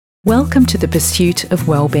Welcome to the Pursuit of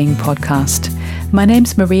Wellbeing podcast. My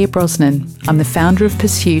name's Maria Brosnan. I'm the founder of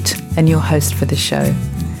Pursuit and your host for the show.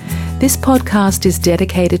 This podcast is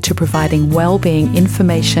dedicated to providing wellbeing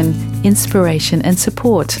information, inspiration and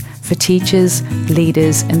support for teachers,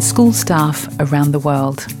 leaders and school staff around the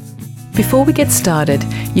world. Before we get started,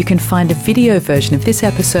 you can find a video version of this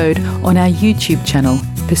episode on our YouTube channel,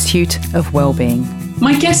 Pursuit of Wellbeing.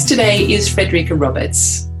 My guest today is Frederika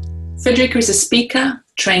Roberts. Frederika is a speaker,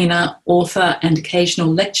 trainer, author, and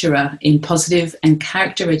occasional lecturer in positive and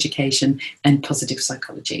character education and positive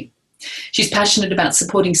psychology. She's passionate about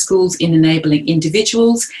supporting schools in enabling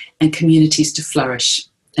individuals and communities to flourish.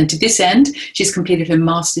 And to this end, she's completed her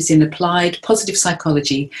master's in applied positive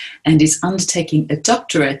psychology and is undertaking a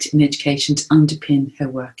doctorate in education to underpin her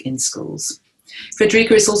work in schools.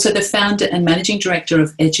 Frederika is also the founder and managing director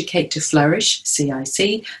of Educate to Flourish,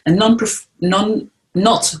 CIC, a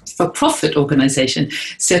not-for-profit organisation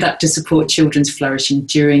set up to support children's flourishing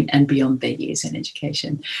during and beyond their years in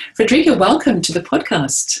education. Frederika, welcome to the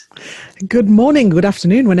podcast. Good morning, good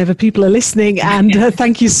afternoon, whenever people are listening, and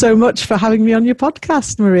thank you so much for having me on your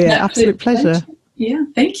podcast, Maria. Absolute pleasure. Yeah,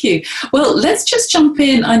 thank you. Well, let's just jump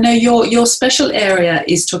in. I know your special area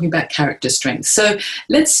is talking about character strength. So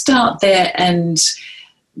let's start there and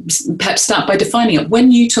perhaps start by defining it.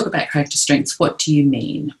 When you talk about character strengths, what do you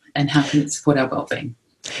mean? And how can it support our well-being?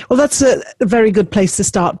 Well, that's a very good place to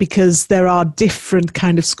start because there are different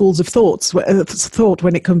kind of schools of thought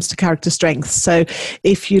when it comes to character strengths. So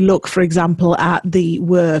if you look, for example, at the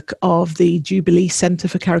work of the Jubilee Centre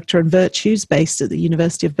for Character and Virtues based at the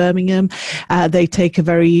University of Birmingham, they take a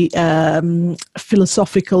very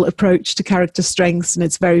philosophical approach to character strengths, and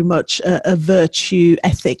it's very much a virtue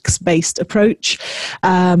ethics-based approach.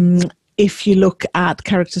 If you look at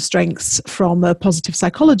character strengths from a positive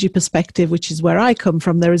psychology perspective, which is where I come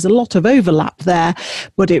from, there is a lot of overlap there,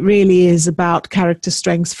 but it really is about character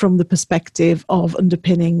strengths from the perspective of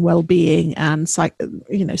underpinning well-being and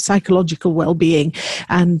psychological well-being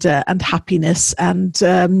and happiness. And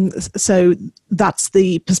so that's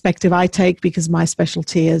the perspective I take because my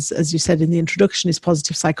specialty, as you said in the introduction, is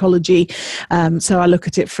positive psychology. So I look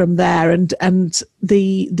at it from there, and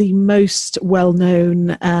the most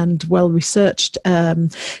well-known and well-researched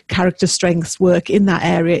character strengths work in that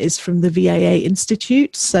area is from the VAA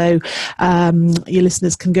Institute. So your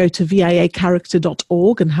listeners can go to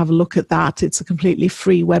vaacharacter.org and have a look at that. It's a completely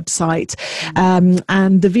free website.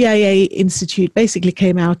 And the VAA Institute basically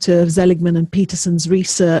came out of Seligman and Peterson's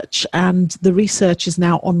research, and the research is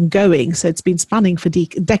now ongoing. So it's been spanning for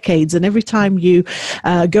decades. And every time you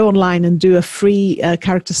go online and do a free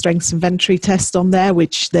character strengths inventory test on there,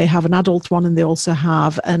 which they have an adult one and they also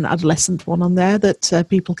have an adolescent one on there that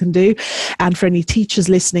people can do. And for any teachers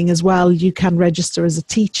listening as well, you can register as a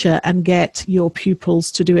teacher and get your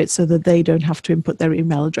pupils to do it so that they don't have to input their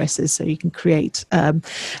email addresses. So you can create an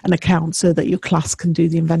account so that your class can do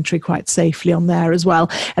the inventory quite safely on there as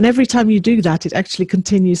well. And every time you do that, it actually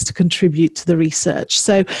continues to contribute to the research.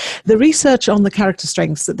 So the research on the character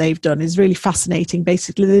strengths that they've done is really fascinating.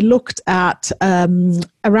 Basically, they looked at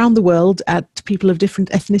around the world at people of different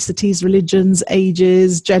ethnicities, religions,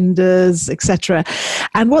 ages, genders, etc.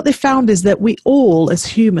 And what they found is that we all, as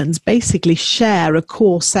humans, basically share a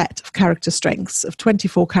core set of character strengths, of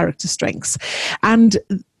 24 character strengths. And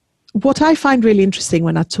what I find really interesting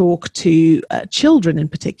when I talk to children in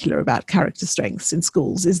particular about character strengths in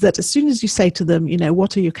schools is that as soon as you say to them,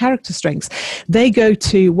 what are your character strengths, they go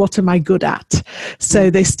to what am I good at? So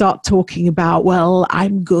they start talking about, well,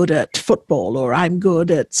 I'm good at football, or I'm good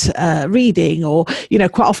at reading, or,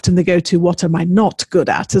 quite often they go to what am I not good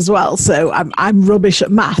at as well. So I'm rubbish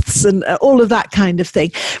at maths and all of that kind of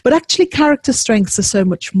thing. But actually character strengths are so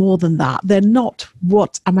much more than that. They're not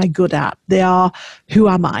what am I good at? They are who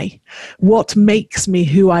am I? What makes me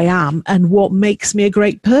who I am and what makes me a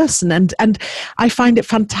great person. And I find it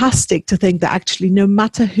fantastic to think that actually no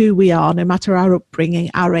matter who we are, no matter our upbringing,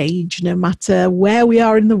 our age, no matter where we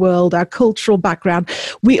are in the world, our cultural background,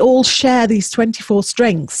 we all share these 24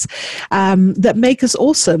 strengths that make us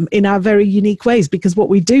awesome in our very unique ways, because what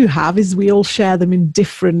we do have is we all share them in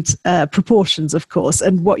different proportions, of course.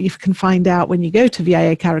 And what you can find out when you go to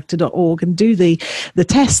vaacharacter.org and do the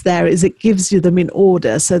test there is it gives you them in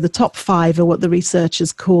order. So the top 5 are what the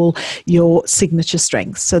researchers call your signature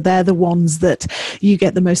strengths. So they're the ones that you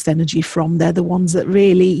get the most energy from. They're the ones that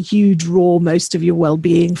really you draw most of your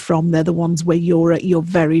well-being from. They're the ones where you're at your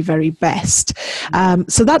very, very best.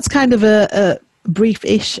 So that's kind of a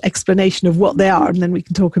brief-ish explanation of what they are, and then we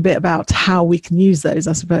can talk a bit about how we can use those,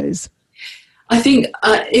 I suppose. I think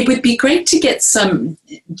it would be great to get some,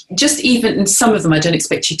 just even some of them. I don't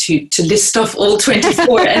expect you to list off all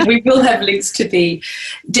 24, and we will have links to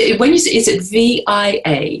when you say, is it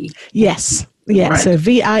VIA? Yes. Yeah, right. So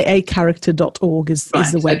viacharacter.org is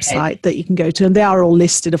the website that you can go to, and they are all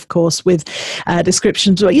listed, of course, with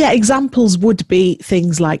descriptions. But yeah, examples would be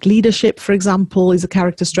things like leadership, for example, is a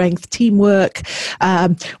character strength, teamwork,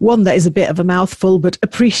 one that is a bit of a mouthful, but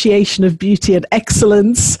appreciation of beauty and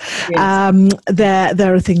excellence. Yes.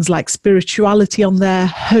 There are things like spirituality on there,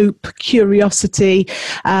 hope, curiosity,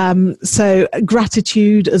 so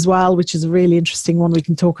gratitude as well, which is a really interesting one. We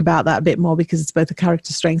can talk about that a bit more because it's both a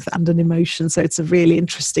character strength and an emotion. So it's a really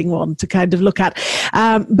interesting one to kind of look at.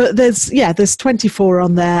 But there's 24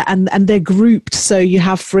 on there, and they're grouped. So you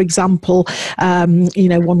have, for example,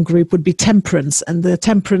 one group would be temperance, and the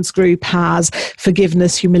temperance group has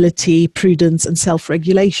forgiveness, humility, prudence, and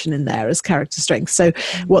self-regulation in there as character strengths. So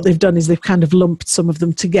what they've done is they've kind of lumped some of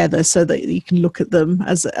them together so that you can look at them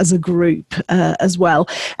as a group as well.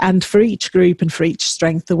 And for each group and for each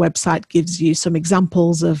strength, the website gives you some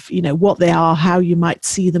examples of, what they are, how you might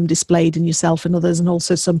see them displayed in yourself and others, and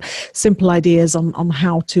also some simple ideas on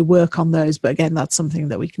how to work on those. But again, that's something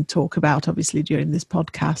that we can talk about obviously during this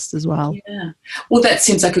podcast as well. Yeah. Well, that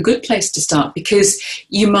seems like a good place to start, because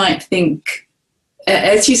you might think,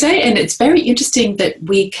 as you say, and it's very interesting that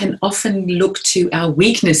we can often look to our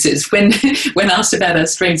weaknesses when asked about our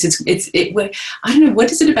strengths. I don't know,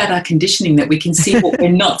 what is it about our conditioning that we can see what we're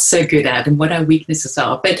not so good at and what our weaknesses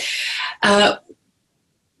are? But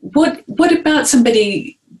what about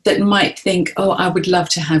somebody that might think, oh, I would love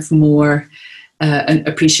to have more an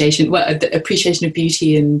appreciation, the appreciation of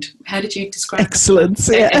beauty and, how did you describe excellence?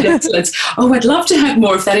 And excellence. Oh, I'd love to have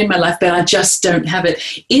more of that in my life, but I just don't have it.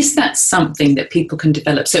 Is that something that people can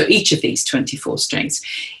develop? So each of these 24 strengths,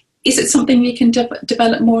 is it something you can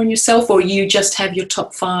develop more in yourself, or you just have your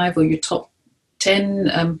top 5 or your top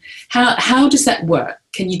 10? How does that work?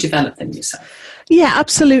 Can you develop them yourself? Yeah,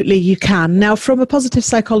 absolutely, you can. Now, from a positive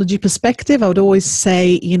psychology perspective, I would always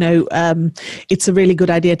say, it's a really good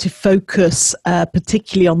idea to focus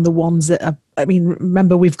particularly on the ones that are,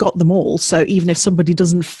 remember, we've got them all. So even if somebody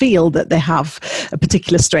doesn't feel that they have a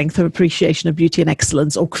particular strength of appreciation of beauty and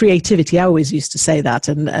excellence or creativity, I always used to say that,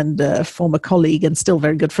 and a former colleague and still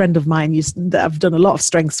very good friend of mine that I've done a lot of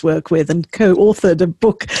strengths work with and co-authored a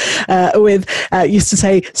book with, used to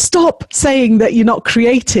say, stop saying that you're not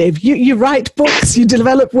creative. You write books, you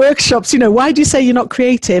develop workshops, why do you say you're not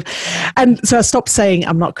creative? And so I stopped saying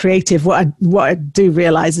I'm not creative. What I do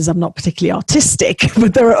realize is I'm not particularly artistic,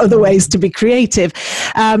 but there are other ways to be creative.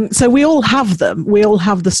 So we all have them. We all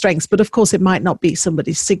have the strengths, but of course it might not be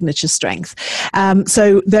somebody's signature strength.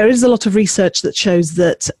 So there is a lot of research that shows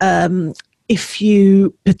that if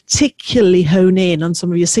you particularly hone in on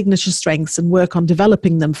some of your signature strengths and work on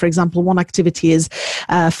developing them, for example, one activity is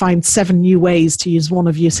find 7 new ways to use one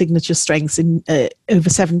of your signature strengths in over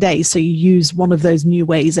 7 days. So you use one of those new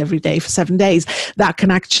ways every day for 7 days. That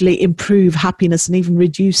can actually improve happiness and even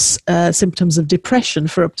reduce symptoms of depression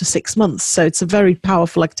for up to 6 months. So it's a very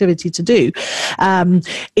powerful activity to do.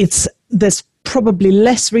 There's probably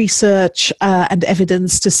less research and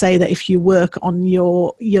evidence to say that if you work on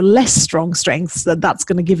your less strong strengths, that's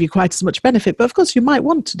going to give you quite as much benefit. But of course, you might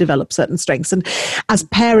want to develop certain strengths. And as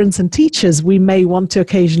parents and teachers, we may want to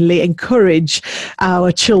occasionally encourage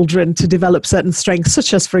our children to develop certain strengths,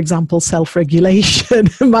 such as, for example, self-regulation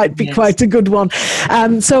might be quite a good one.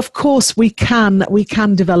 So of course, we can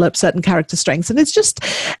develop certain character strengths. And it's just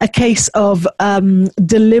a case of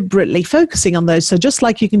deliberately focusing on those. So just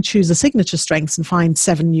like you can choose a signature strength and find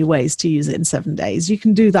 7 new ways to use it in 7 days, you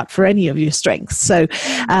can do that for any of your strengths. So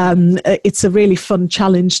it's a really fun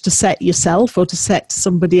challenge to set yourself or to set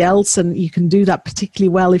somebody else, and you can do that particularly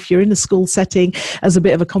well if you're in a school setting as a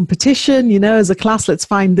bit of a competition, as a class. Let's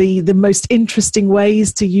find the most interesting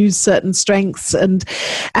ways to use certain strengths, and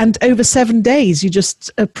over 7 days you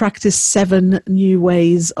just practice 7 new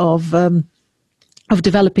ways of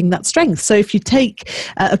developing that strength. So if you take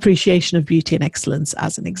appreciation of beauty and excellence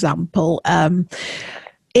as an example,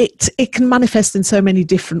 it can manifest in so many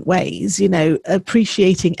different ways.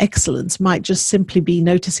 Appreciating excellence might just simply be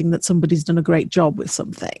noticing that somebody's done a great job with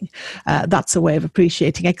something. That's a way of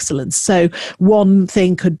appreciating excellence. So one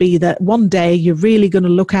thing could be that one day you're really going to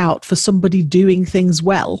look out for somebody doing things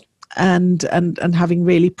well, and having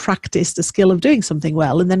really practiced the skill of doing something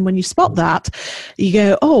well. And then when you spot that, you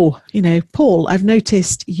go, oh, Paul, I've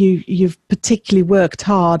noticed you've particularly worked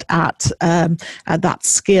hard at that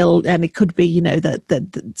skill. And it could be,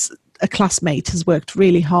 that a classmate has worked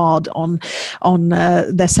really hard on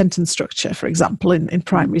their sentence structure, for example, in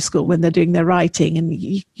primary school when they're doing their writing, and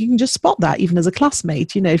you can just spot that even as a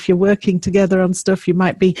classmate. If you're working together on stuff, you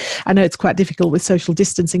might be, I know it's quite difficult with social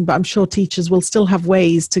distancing, but I'm sure teachers will still have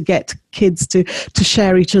ways to get kids to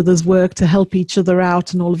share each other's work, to help each other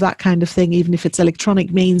out and all of that kind of thing, even if it's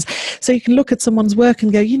electronic means. So you can look at someone's work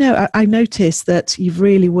and go, I noticed that you've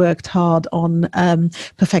really worked hard on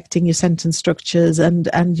perfecting your sentence structures and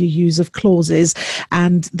your use of clauses,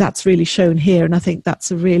 and that's really shown here. And I think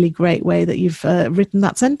that's a really great way that you've written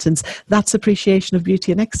that sentence. That's appreciation of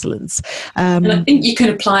beauty and excellence. And I think you can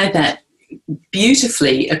apply that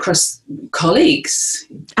beautifully across colleagues.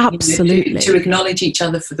 Absolutely. To acknowledge each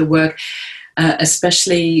other for the work,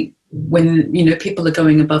 especially when, people are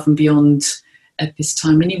going above and beyond at this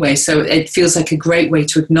time anyway. So it feels like a great way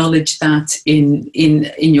to acknowledge that in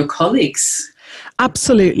your colleagues.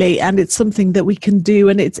 Absolutely, and it's something that we can do,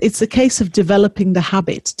 and it's a case of developing the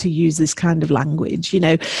habit to use this kind of language,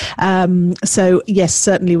 So yes,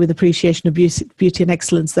 certainly with appreciation of beauty and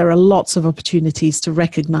excellence, there are lots of opportunities to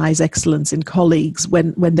recognise excellence in colleagues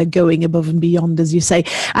when they're going above and beyond, as you say.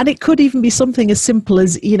 And it could even be something as simple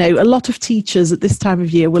as, a lot of teachers at this time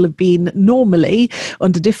of year will have been normally,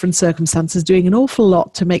 under different circumstances, doing an awful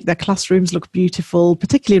lot to make their classrooms look beautiful,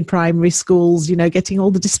 particularly in primary schools, getting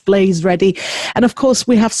all the displays ready. And of course,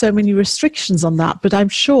 we have so many restrictions on that, but I'm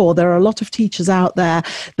sure there are a lot of teachers out there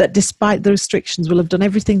that, despite the restrictions, will have done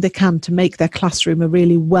everything they can to make their classroom a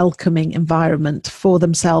really welcoming environment for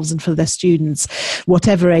themselves and for their students,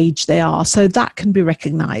 whatever age they are. So that can be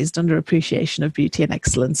recognised under appreciation of beauty and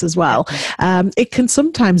excellence as well. It can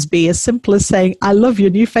sometimes be as simple as saying, I love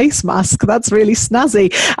your new face mask. That's really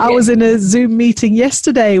snazzy. I was in a Zoom meeting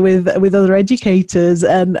yesterday with other educators,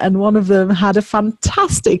 and one of them had a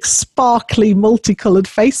fantastic, sparkly, multicolored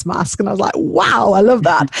face mask, and I was like, wow, I love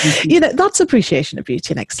that. That's appreciation of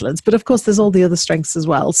beauty and excellence. But of course, there's all the other strengths as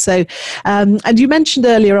well. So, and you mentioned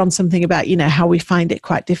earlier on something about, how we find it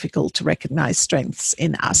quite difficult to recognize strengths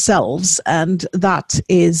in ourselves. And that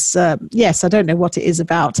is, yes, I don't know what it is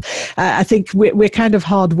about. I think we're kind of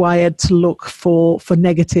hardwired to look for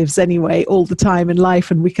negatives anyway all the time in life,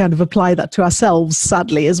 and we kind of apply that to ourselves,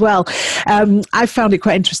 sadly, as well. I found it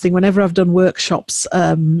quite interesting whenever I've done workshops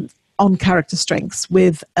on character strengths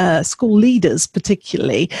with school leaders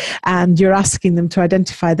particularly, and you're asking them to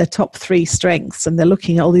identify their top 3 strengths, and they're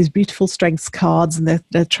looking at all these beautiful strengths cards, and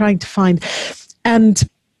they're trying to find, and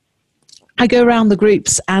I go around the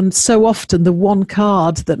groups, and so often the one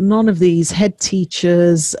card that none of these head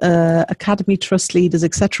teachers, academy trust leaders,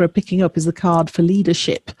 etc., are picking up is the card for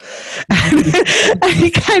leadership. And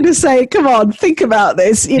you kind of say, come on, think about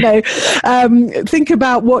this, think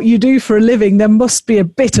about what you do for a living. There must be a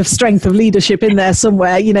bit of strength of leadership in there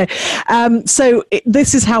somewhere, So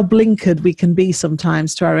this is how blinkered we can be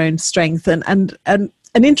sometimes to our own strength. And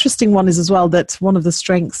an interesting one is as well that one of the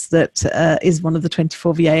strengths that is one of the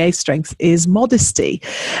 24 VAA strengths is modesty.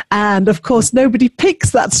 And of course, nobody picks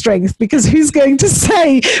that strength, because who's going to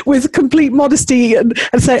say with complete modesty and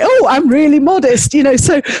say, oh, I'm really modest,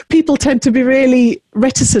 so people tend to be really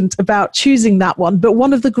reticent about choosing that one. But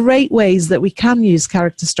one of the great ways that we can use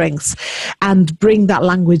character strengths and bring that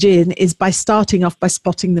language in is by starting off by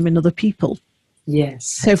spotting them in other people. Yes.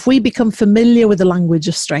 So if we become familiar with the language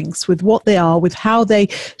of strengths, with what they are, with how they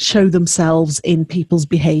show themselves in people's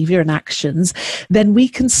behavior and actions, then we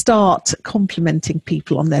can start complimenting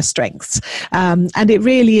people on their strengths. And it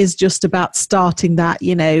really is just about starting that,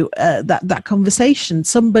 that conversation.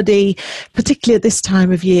 Somebody, particularly at this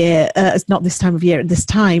time of year, not this time of year, at this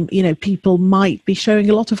time, people might be showing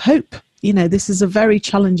a lot of hope. This is a very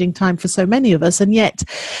challenging time for so many of us, and yet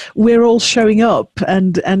we're all showing up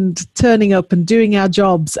and turning up and doing our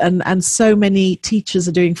jobs, and so many teachers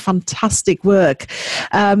are doing fantastic work.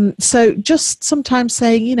 So just sometimes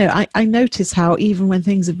saying, I notice how even when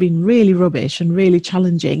things have been really rubbish and really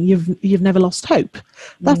challenging, you've never lost hope.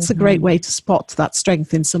 That's a great way to spot that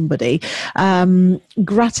strength in somebody.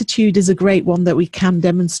 Gratitude is a great one that we can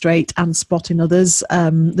demonstrate and spot in others.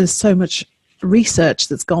 There's so much research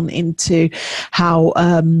that's gone into how,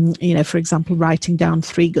 for example, writing down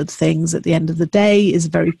 3 good things at the end of the day is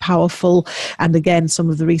very powerful. And again,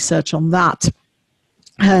 some of the research on that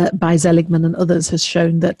by Seligman and others has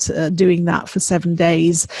shown that doing that for 7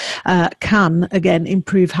 days can, again,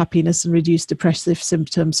 improve happiness and reduce depressive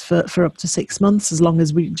symptoms for up to 6 months, as long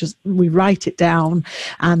as we write it down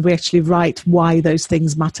and we actually write why those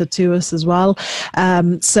things matter to us as well.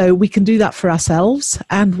 So we can do that for ourselves,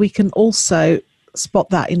 and we can also spot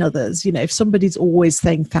that in others. You know, if somebody's always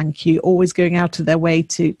saying thank you, always going out of their way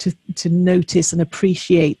to notice and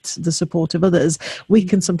appreciate the support of others, we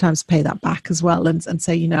can sometimes pay that back as well and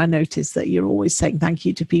say, you know, I notice that you're always saying thank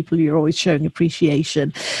you to people, you're always showing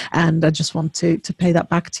appreciation, and I just want to pay that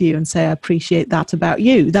back to you and say I appreciate that about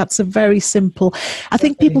you. That's a very simple. I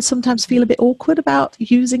think people sometimes feel a bit awkward about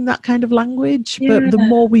using that kind of language, but the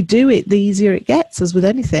more we do it, the easier it gets, as with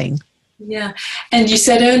anything. Yeah. And you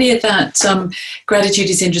said earlier that gratitude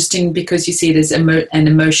is interesting because you see it as an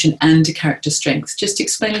emotion and a character strength. Just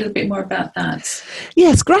explain a little bit more about that.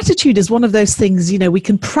 Yes, gratitude is one of those things, you know, we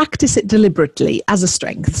can practice it deliberately as a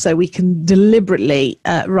strength. So we can deliberately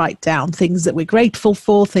write down things that we're grateful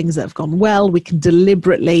for, things that have gone well. We can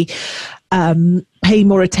deliberately pay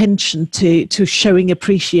more attention to showing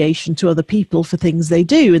appreciation to other people for things they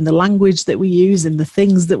do, in the language that we use, in the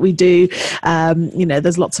things that we do. You know,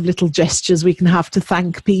 there's lots of little gestures we can have to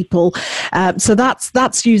thank people. So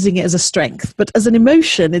that's using it as a strength. But as an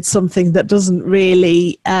emotion, it's something that doesn't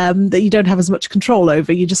really, that you don't have as much control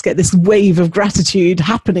over. You just get this wave of gratitude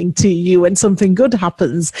happening to you when something good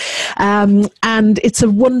happens. And it's a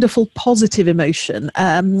wonderful positive emotion.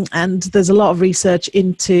 And there's a lot of research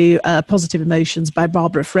into positive emotions by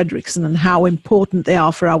Barbara Fredrickson and how important they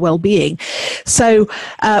are for our well-being. So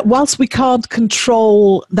whilst we can't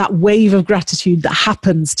control that wave of gratitude that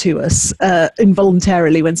happens to us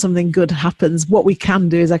involuntarily when something good happens, what we can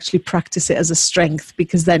do is actually practice it as a strength,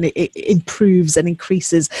 because then it improves and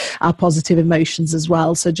increases our positive emotions as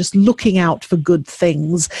well. So just looking out for good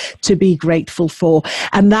things to be grateful for.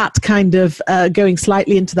 And that kind of going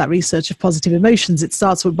slightly into that research of positive emotions, it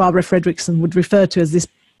starts what Barbara Fredrickson would refer to as this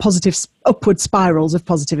positive upward spirals of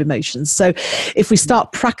positive emotions. So if we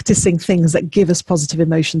start practicing things that give us positive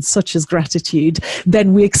emotions, such as gratitude,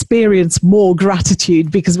 then we experience more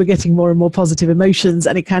gratitude because we're getting more and more positive emotions,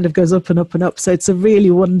 and it kind of goes up and up and up. So it's a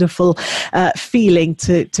really wonderful feeling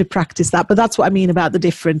to practice that. But that's what I mean about the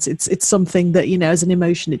difference. It's something that, you know, as an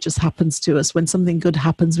emotion, it just happens to us. When something good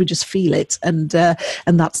happens, we just feel it, and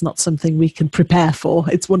that's not something we can prepare for.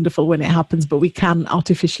 It's wonderful when it happens, but we can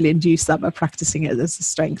artificially induce that by practicing it as a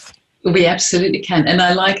strength. We absolutely can. And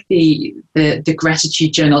I like the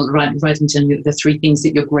gratitude journal, writing down the 3 things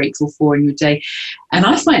that you're grateful for in your day. And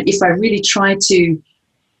I find if I really try to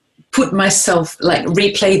put myself, like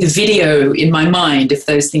replay the video in my mind of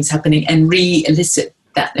those things happening and re-elicit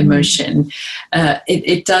that emotion,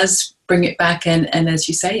 it does bring it back. And as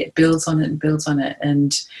you say, it builds on it and builds on it.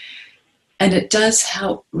 And it does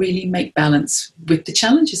help really make balance with the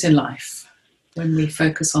challenges in life when we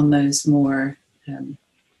focus on those more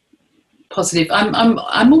positive.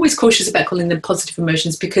 I'm always cautious about calling them positive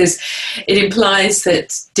emotions because it implies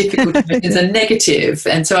that difficult emotions are negative,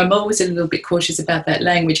 and so I'm always a little bit cautious about that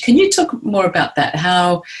language. Can you talk more about that?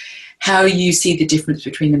 How you see the difference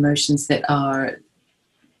between emotions that are,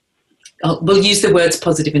 we'll use the words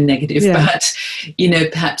positive and negative, but you know,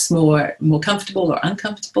 perhaps more comfortable or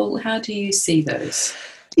uncomfortable. How do you see those?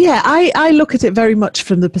 Yeah, I look at it very much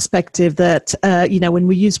from the perspective that, you know, when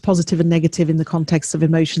we use positive and negative in the context of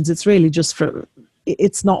emotions, it's really just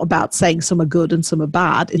it's not about saying some are good and some are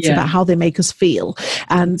bad. It's about how they make us feel.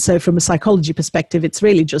 And so from a psychology perspective, it's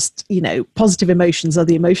really just, you know, positive emotions are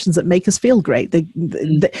the emotions that make us feel great.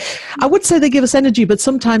 I would say they give us energy, but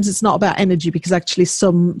sometimes it's not about energy, because actually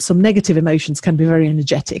some negative emotions can be very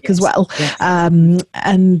energetic as well.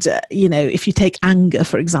 And, you know, if you take anger,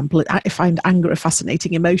 for example, I find anger a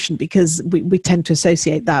fascinating emotion because we tend to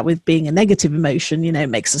associate that with being a negative emotion. You know, it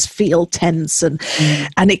makes us feel tense, and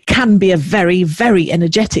it can be a very, very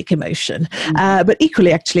energetic emotion. But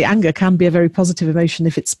equally, actually, anger can be a very positive emotion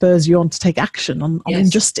if it spurs you on to take action on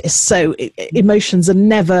injustice. So emotions are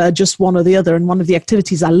never just one or the other. And one of the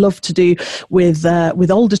activities I love to do with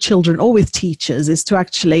older children or with teachers is to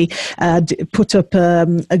actually put up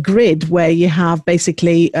a grid where you have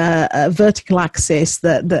basically a vertical axis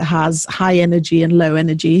that has high energy and low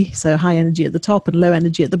energy. So high energy at the top and low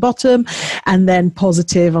energy at the bottom, and then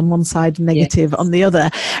positive on one side and negative on the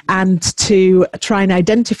other. And to try and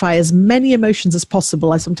identify as many emotions as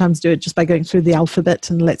possible. I sometimes do it just by going through the alphabet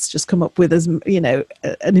and let's just come up with, as you know,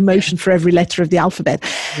 an emotion for every letter of the alphabet,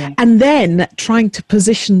 and then trying to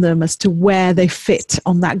position them as to where they fit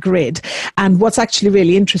on that grid. And what's actually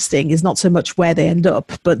really interesting is not so much where they end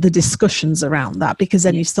up, but the discussions around that, because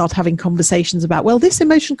then you start having conversations about, well, this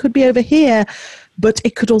emotion could be over here, but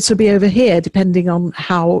it could also be over here, depending on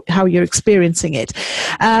how you're experiencing it.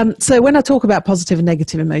 So when I talk about positive and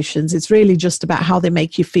negative emotions, it's really just about how they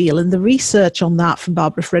make you feel. And the research on that from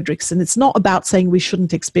Barbara Fredrickson, it's not about saying we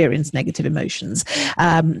shouldn't experience negative emotions.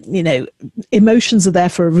 Emotions are there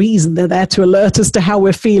for a reason. They're there to alert us to how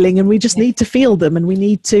we're feeling, and we just need to feel them. And we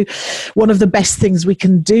need to, one of the best things we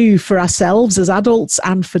can do for ourselves as adults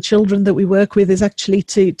and for children that we work with is actually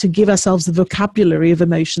to give ourselves the vocabulary of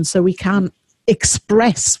emotions so we can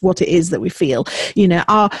express what it is that we feel.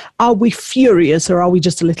 Are we furious, or are we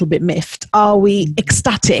just a little bit miffed? Are we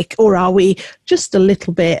ecstatic, or are we just a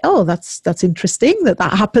little bit, oh, that's interesting that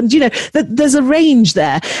happened? There's a range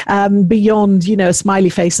there beyond, a smiley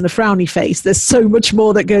face and a frowny face. There's so much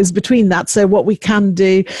more that goes between that. So what we can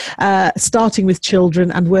do, starting with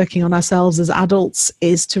children and working on ourselves as adults,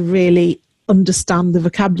 is to really understand the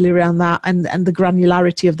vocabulary around that and the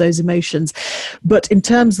granularity of those emotions. But in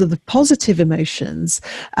terms of the positive emotions,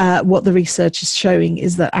 what the research is showing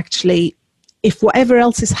is that actually, if whatever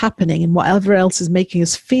else is happening and whatever else is making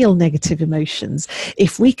us feel negative emotions,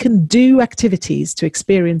 if we can do activities to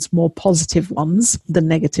experience more positive ones than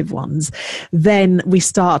negative ones, then we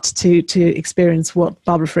start to experience what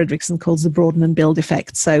Barbara Fredrickson calls the broaden and build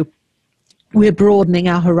effect. So we're broadening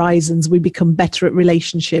our horizons. We become better at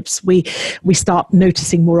relationships. We start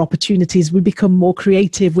noticing more opportunities. We become more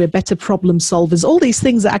creative. We're better problem solvers. All these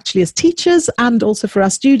things are actually, as teachers and also for our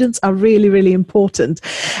students, are really, really important,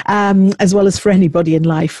 as well as for anybody in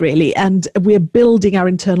life, really. And we're building our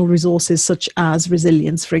internal resources, such as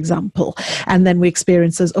resilience, for example. And then we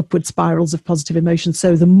experience those upward spirals of positive emotions.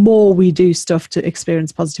 So the more we do stuff to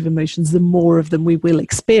experience positive emotions, the more of them we will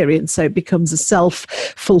experience. So it becomes a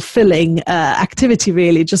self-fulfilling activity,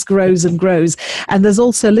 really. It just grows and grows. And there's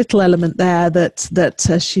also a little element there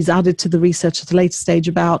that she's added to the research at a later stage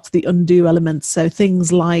about the undo elements. So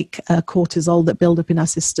things like cortisol that build up in our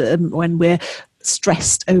system when we're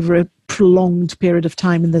stressed over a prolonged period of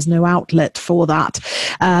time and there's no outlet for that,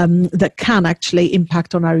 that can actually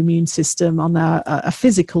impact on our immune system, on our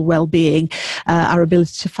physical well-being, our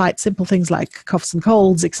ability to fight simple things like coughs and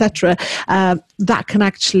colds, etc. That can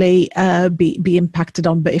actually be impacted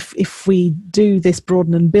on. But if we do this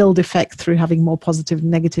broaden and build effect through having more positive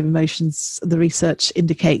and negative emotions, the research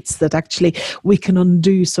indicates that actually we can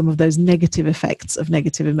undo some of those negative effects of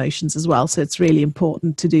negative emotions as well. So it's really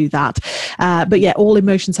important to do that. But yeah, all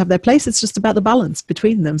emotions have their place. It's just about the balance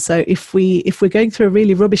between them. So if we're going through a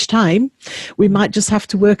really rubbish time, we might just have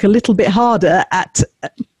to work a little bit harder at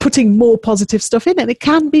putting more positive stuff in, and it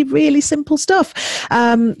can be really simple stuff.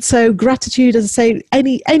 So gratitude, as I say,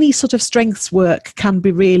 any sort of strengths work can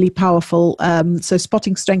be really powerful. So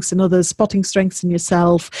spotting strengths in others, spotting strengths in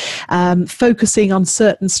yourself, focusing on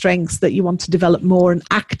certain strengths that you want to develop more and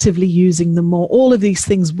actively using them more. All of these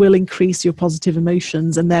things will increase your positive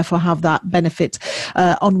emotions and therefore have that benefit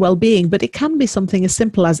on well-being. But it can be something as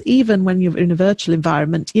simple as, even when you're in a virtual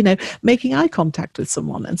environment, making eye contact with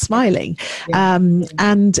someone and smiling.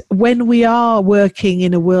 And when we are working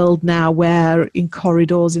in a world now where in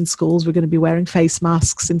corridors in schools we're going to be wearing face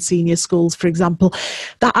masks in senior schools, for example,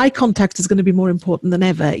 that eye contact is going to be more important than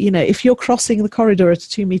ever. If you're crossing the corridor at a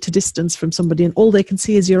 2-meter distance from somebody and all they can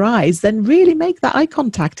see is your eyes, then really make that eye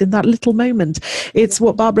contact in that little moment. It's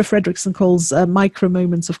what Barbara Fredrickson calls micro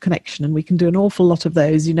moments of connection, and we can do an awful lot of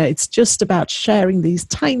those. It's just about sharing these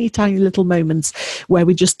tiny, tiny little moments where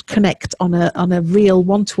we just connect on a real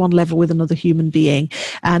one-to-one level with another human being.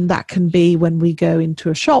 And that can be when we go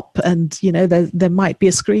into a shop and, there might be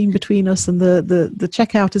a screen between us and the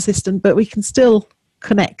checkout assistant, but we can still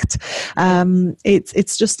connect.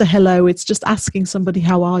 It's just a hello. It's just asking somebody,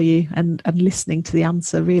 how are you? And listening to the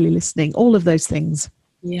answer, really listening, all of those things.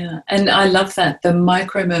 Yeah. And I love that. The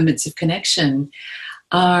micro moments of connection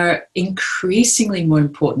are increasingly more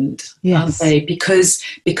important, aren't they? Because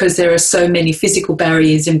there are so many physical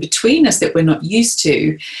barriers in between us that we're not used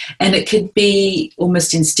to. And it could be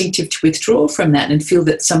almost instinctive to withdraw from that and feel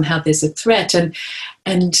that somehow there's a threat.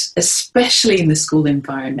 And especially in the school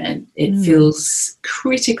environment, it feels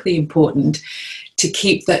critically important to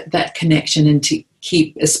keep that connection and to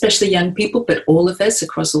keep, especially young people, but all of us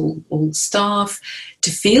across all staff,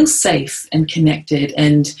 to feel safe and connected.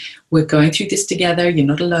 And we're going through this together. You're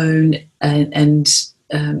not alone. And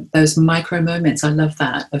those micro moments, I love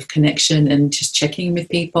that, of connection and just checking in with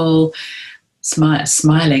people,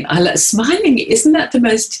 smiling. Smiling, isn't that the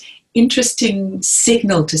most interesting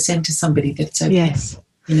signal to send to somebody that's okay? Yes.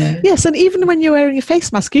 You know? Yes, and even when you're wearing a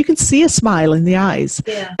face mask, you can see a smile in the eyes.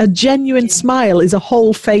 Yeah. A genuine smile is a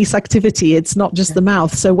whole face activity. It's not just the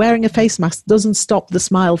mouth. So wearing a face mask doesn't stop the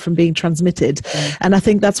smile from being transmitted. Yeah. And I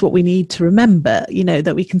think that's what we need to remember, you know,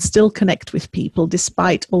 that we can still connect with people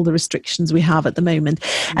despite all the restrictions we have at the moment.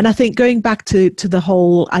 And I think going back to the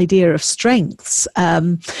whole idea of strengths,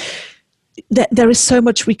 there is so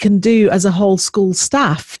much we can do as a whole school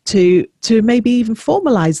staff to maybe even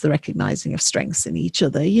formalize the recognizing of strengths in each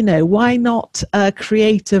other. You know, why not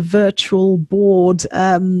create a virtual board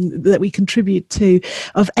that we contribute to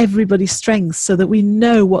of everybody's strengths, so that we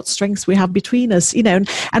know what strengths we have between us, you know,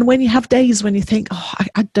 and when you have days when you think, oh,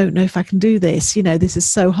 I don't know if I can do this, you know, this is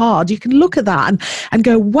so hard, you can look at that and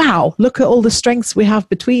go, wow, look at all the strengths we have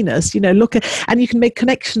between us, you know, and you can make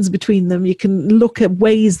connections between them. You can look at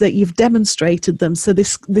ways that you've demonstrated them. So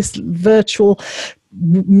this virtual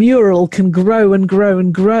mural can grow and grow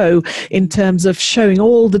and grow in terms of showing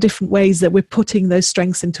all the different ways that we're putting those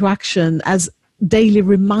strengths into action as daily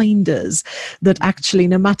reminders that actually,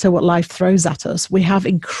 no matter what life throws at us, we have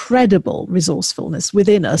incredible resourcefulness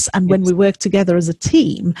within us. And when we work together as a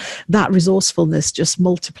team, that resourcefulness just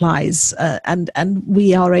multiplies, and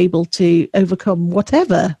we are able to overcome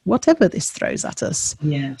whatever this throws at us.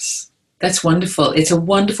 Yes, that's wonderful. It's a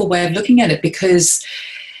wonderful way of looking at it, because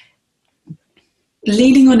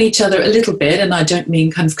leaning on each other a little bit, and I don't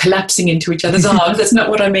mean kind of collapsing into each other's arms, that's not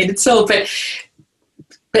what I mean at all, but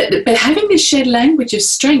having this shared language of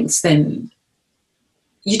strengths, then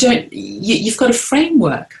you've got a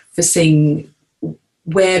framework for seeing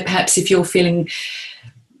where perhaps if you're feeling,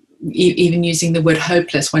 even using the word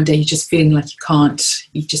hopeless, one day you're just feeling like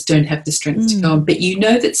you just don't have the strength to go on, but you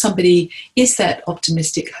know that somebody is that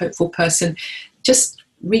optimistic, hopeful person, just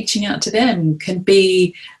reaching out to them can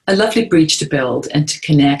be a lovely bridge to build and to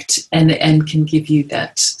connect, and can give you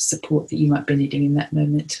that support that you might be needing in that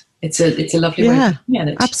moment. It's a lovely way of looking at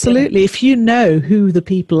it. Absolutely. If you know who the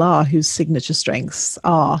people are whose signature strengths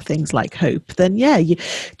are things like hope, then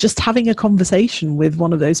just having a conversation with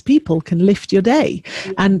one of those people can lift your day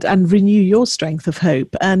and renew your strength of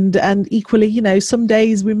hope. And equally, you know, some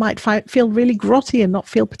days we might feel really grotty and not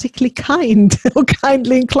feel particularly kind or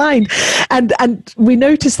kindly inclined. And we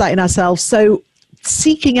notice that in ourselves. So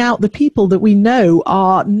seeking out the people that we know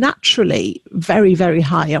are naturally very, very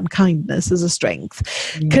high on kindness as a strength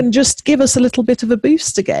can just give us a little bit of a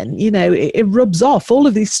boost again. You know, it rubs off all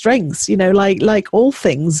of these strengths, you know, like all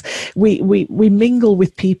things. We mingle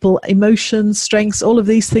with people, emotions, strengths, all of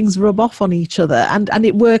these things rub off on each other, and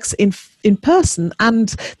it works in person, and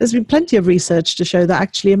there's been plenty of research to show that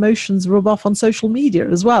actually emotions rub off on social media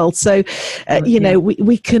as well. So you know,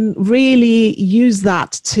 we can really use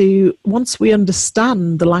that to, once we understand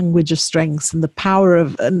the language of strengths and the power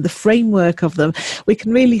of and the framework of them, we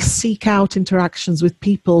can really seek out interactions with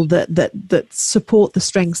people that support the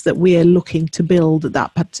strengths that we are looking to build at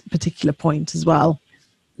that particular point as well.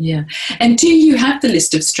 Yeah. And do you have the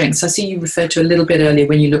list of strengths? I see you referred to a little bit earlier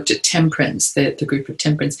when you looked at temperance, the group of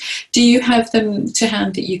temperance. Do you have them to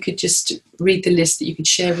hand that you could just read the list that you could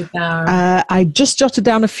share with our... I just jotted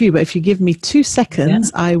down a few, but if you give me 2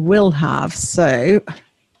 seconds, I will have. So...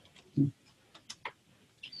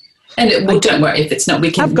 And don't worry if it's not. We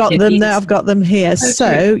can. I've got them. I've got them here. Okay.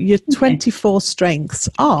 So your 24 strengths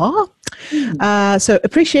are so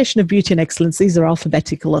appreciation of beauty and excellence. These are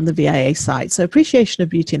alphabetical on the VIA site. So appreciation of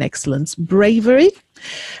beauty and excellence, bravery.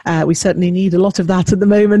 We certainly need a lot of that at the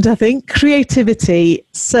moment, I think. Creativity,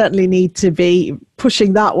 certainly need to be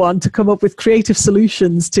pushing that one to come up with creative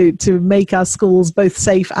solutions to make our schools both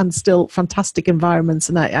safe and still fantastic environments.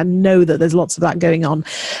 And I know that there's lots of that going on.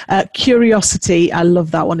 Curiosity, I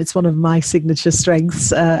love that one. It's one of my signature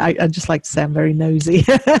strengths. I just like to say I'm very nosy.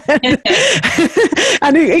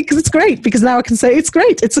 And it's great because now I can say it's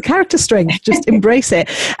great. It's a character strength. Just embrace it.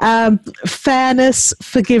 Fairness,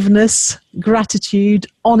 forgiveness, gratitude,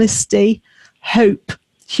 honesty, hope,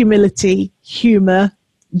 humility, humor,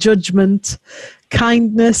 judgment,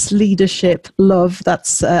 kindness, leadership, love.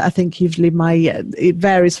 That's I think usually it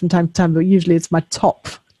varies from time to time, but usually it's my top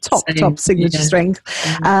signature strength.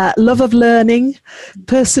 Love of learning,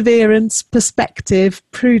 perseverance, perspective,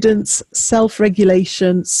 prudence,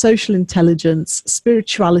 self-regulation, social intelligence,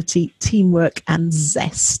 spirituality, teamwork, and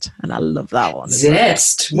zest. And I love that one.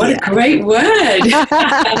 Zest. What a great word.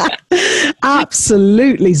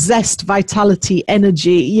 Absolutely. Zest, vitality,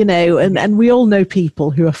 energy, you know, and we all know people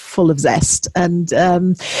who are full of zest. And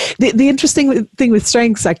the interesting thing with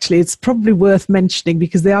strengths, actually, it's probably worth mentioning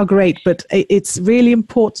because they are great, but it's really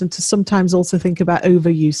important important to sometimes also think about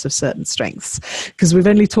overuse of certain strengths, because we've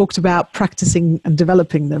only talked about practicing and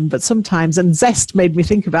developing them, but sometimes, and zest made me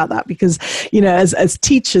think about that, because, as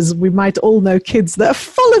teachers, we might all know kids that are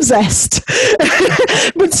full of zest,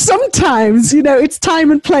 but sometimes, it's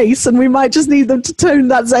time and place, and we might just need them to tone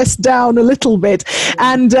that zest down a little bit.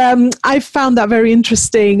 And I've found that very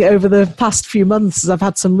interesting over the past few months, as I've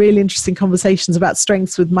had some really interesting conversations about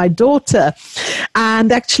strengths with my daughter.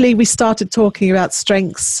 And actually, we started talking about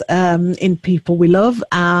strengths in people we love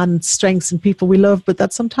and strengths in people we love, but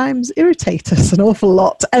that sometimes irritate us an awful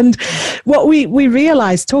lot. And what we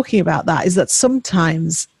realized talking about that is that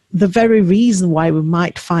sometimes the very reason why we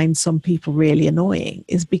might find some people really annoying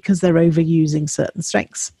is because they're overusing certain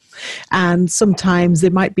strengths. And sometimes they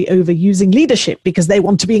might be overusing leadership because they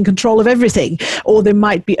want to be in control of everything, or they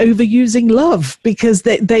might be overusing love because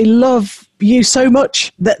they love you so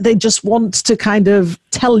much that they just want to kind of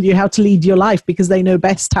tell you how to lead your life because they know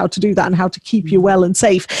best how to do that and how to keep you well and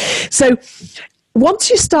safe. So once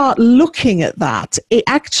you start looking at that, it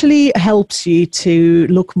actually helps you to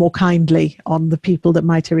look more kindly on the people that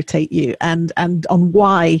might irritate you and on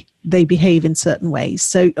why they behave in certain ways.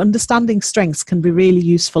 So understanding strengths can be really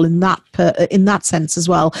useful in that sense as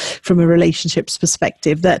well, from a relationships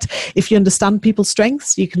perspective, that if you understand people's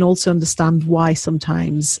strengths, you can also understand why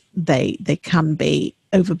sometimes they can be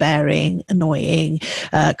overbearing, annoying,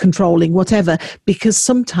 controlling, whatever, because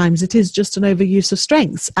sometimes it is just an overuse of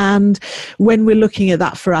strengths. And when we're looking at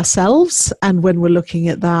that for ourselves, and when we're looking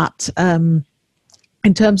at that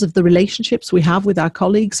in terms of the relationships we have with our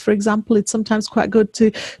colleagues, for example, it's sometimes quite good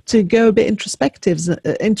to go a bit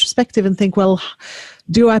introspective and think, well,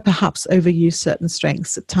 do I perhaps overuse certain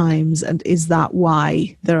strengths at times? And is that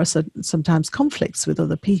why there are sometimes conflicts with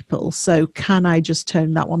other people? So can I just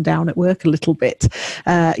tone that one down at work a little bit?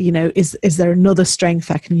 Is there another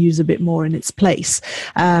strength I can use a bit more in its place?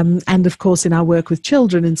 And of course, in our work with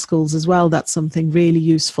children in schools as well, that's something really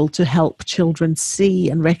useful to help children see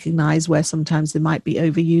and recognize where sometimes they might be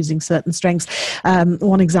overusing certain strengths.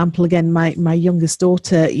 One example, again, my youngest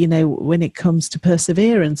daughter, when it comes to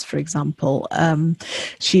perseverance, for example,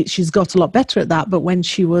 she's got a lot better at that. But when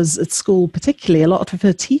she was at school, particularly, a lot of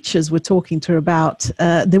her teachers were talking to her about,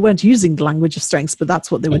 they weren't using the language of strengths, but that's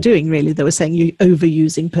what they were doing, really. They were saying, you're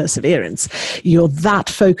overusing perseverance. You're that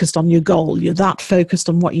focused on your goal. You're that focused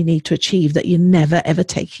on what you need to achieve that you're never, ever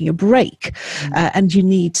taking a break. And you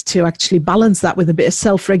need to actually balance that with a bit of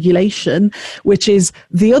self-regulation, which is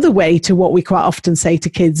the other way to what we quite often say to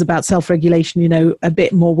kids about self-regulation, a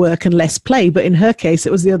bit more work and less play. But in her case,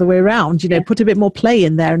 it was the other way around, put a bit more play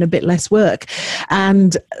in there and a bit less work.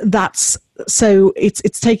 And so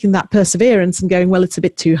it's taking that perseverance and going, well, it's a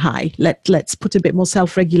bit too high. Let's put a bit more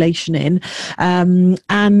self-regulation in,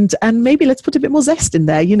 and maybe let's put a bit more zest in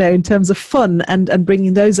there, in terms of fun and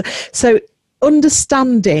bringing those. So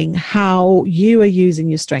understanding how you are using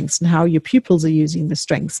your strengths and how your pupils are using the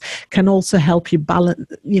strengths can also help you balance,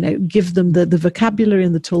 give them the vocabulary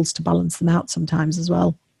and the tools to balance them out sometimes as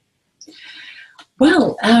well.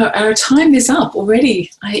 Well, our time is up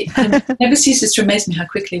already. I never ceases to amaze me how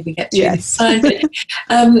quickly we get through this time.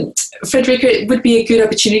 Frederika, it would be a good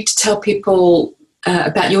opportunity to tell people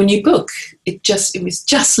about your new book. It was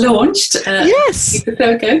just launched. Yes.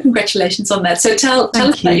 So congratulations on that. So tell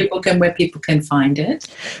us about your book and where people can find it.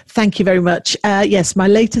 Thank you very much. Yes, my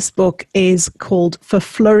latest book is called For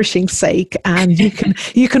Flourishing's Sake, and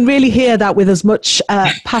you can really hear that with as much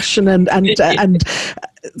passion and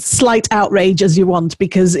slight outrage as you want,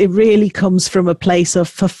 because it really comes from a place of,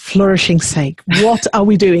 for flourishing's sake, what are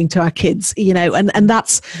we doing to our kids, and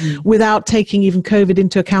that's without taking even COVID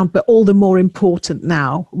into account, but all the more important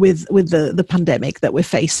now with the pandemic that we're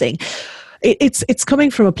facing. It's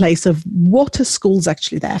coming from a place of, what are schools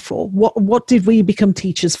actually there for? What did we become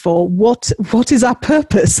teachers for? What is our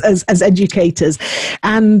purpose as educators?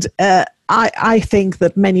 And I think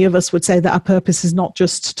that many of us would say that our purpose is not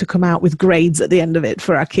just to come out with grades at the end of it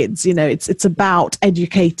for our kids. It's about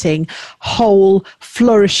educating whole,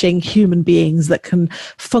 flourishing human beings that can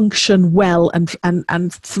function well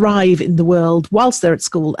and thrive in the world whilst they're at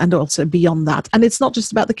school and also beyond that. And it's not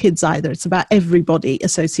just about the kids either. It's about everybody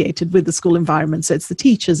associated with the school environment. So it's the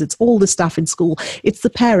teachers, it's all the staff in school, it's the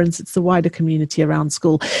parents, it's the wider community around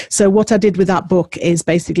school. So what I did with that book is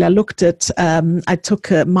basically I looked at, I took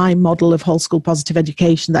my model of whole school positive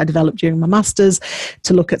education that I developed during my master's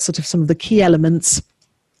to look at sort of some of the key elements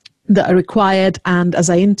that are required. And as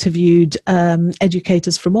I interviewed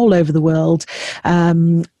educators from all over the world,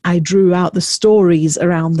 I drew out the stories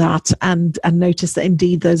around that and noticed that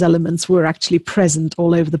indeed those elements were actually present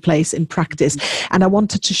all over the place in practice. And I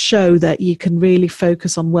wanted to show that you can really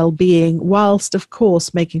focus on well-being whilst, of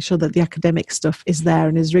course, making sure that the academic stuff is there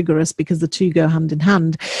and is rigorous, because the two go hand in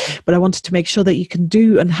hand. But I wanted to make sure that you can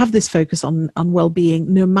do and have this focus on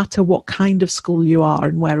well-being no matter what kind of school you are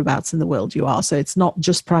and whereabouts in the world you are. So it's not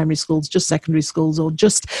just primary schools, just secondary schools, or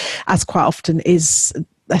just, as quite often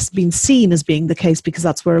that's been seen as being the case, because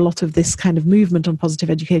that's where a lot of this kind of movement on positive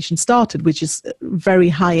education started, which is very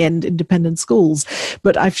high-end independent schools.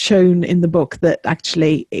 But I've shown in the book that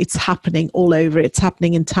actually it's happening all over. It's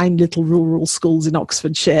happening in tiny little rural schools in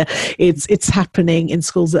Oxfordshire. It's happening in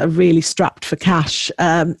schools that are really strapped for cash,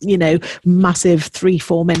 massive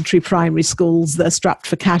 3-form entry primary schools that are strapped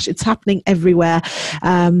for cash. It's happening everywhere,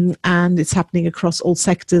 and it's happening across all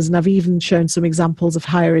sectors. And I've even shown some examples of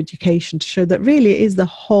higher education to show that really it is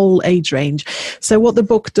the whole age range. So what the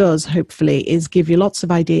book does, hopefully, is give you lots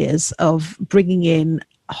of ideas of bringing in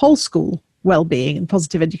whole school well-being and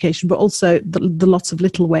positive education, but also the lots of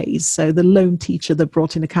little ways. So the lone teacher that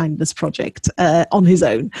brought in a kindness project on his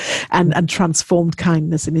own and transformed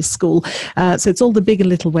kindness in his school. So it's all the big and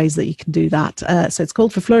little ways that you can do that. So it's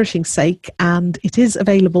called For Flourishing's Sake, and it is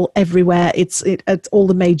available everywhere. It's at all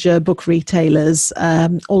the major book retailers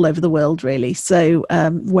all over the world, really. So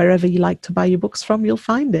wherever you like to buy your books from, you'll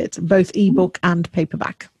find it, both ebook and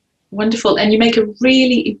paperback. Wonderful. And you make a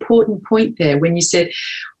really important point there when you said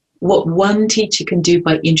what one teacher can do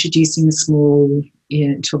by introducing a small,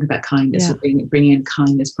 talking about kindness, or bringing in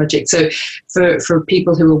kindness project. So for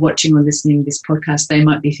people who are watching or listening to this podcast, they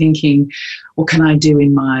might be thinking, what can I do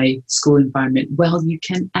in my school environment? Well, you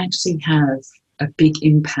can actually have a big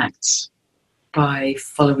impact by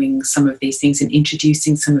following some of these things and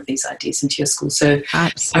introducing some of these ideas into your school. So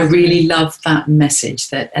absolutely. I really love that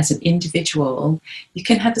message that as an individual, you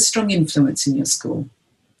can have a strong influence in your school.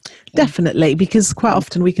 Definitely, because quite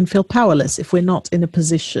often we can feel powerless if we're not in a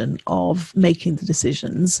position of making the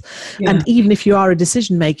decisions. Yeah. And even if you are a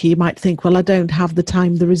decision maker, you might think, well, I don't have the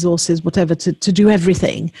time, the resources, whatever, to do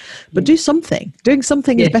everything. But do something. Doing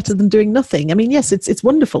something is better than doing nothing. I mean, yes, it's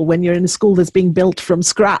wonderful when you're in a school that's being built from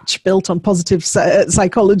scratch, built on positive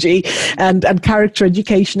psychology and character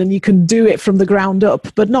education, and you can do it from the ground up.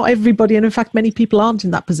 But not everybody, and in fact, many people aren't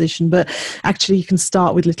in that position. But actually, you can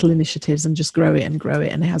start with little initiatives and just grow it,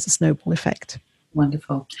 and it has a snowball effect.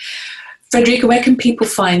 Wonderful. Frederika, where can people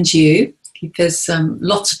find you? There's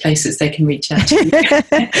lots of places they can reach out to you.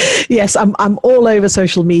 Yes, I'm all over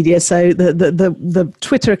social media. So the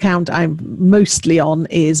Twitter account I'm mostly on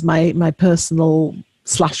is my personal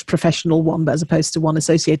 / professional one, but as opposed to one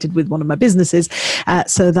associated with one of my businesses.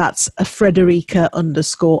 So that's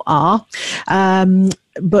Frederika_R.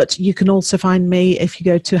 But you can also find me if you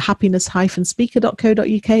go to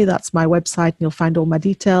happiness-speaker.co.uk. That's my website, and you'll find all my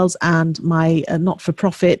details. And my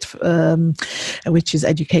not-for-profit, which is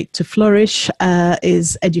Educate to Flourish,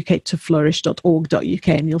 is educatetoflourish.org.uk,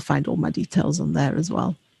 and you'll find all my details on there as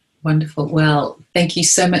well. Wonderful. Well, thank you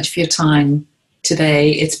so much for your time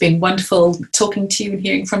today. It's been wonderful talking to you and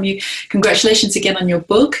hearing from you. Congratulations again on your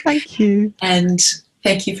book. Thank you. And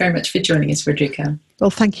thank you very much for joining us, Frederika. Well,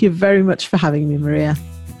 thank you very much for having me, Maria.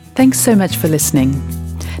 Thanks so much for listening.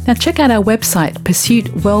 Now check out our website,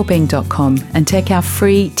 pursuitwellbeing.com, and take our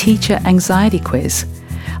free teacher anxiety quiz.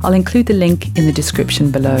 I'll include the link in the description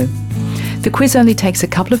below. The quiz only takes a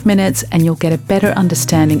couple of minutes, and you'll get a better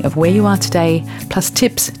understanding of where you are today, plus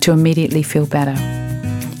tips to immediately feel better.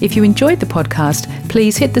 If you enjoyed the podcast,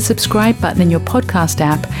 please hit the subscribe button in your podcast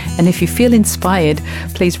app, and if you feel inspired,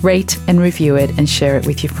 please rate and review it and share it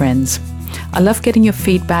with your friends. I love getting your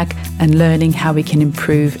feedback and learning how we can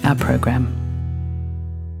improve our program.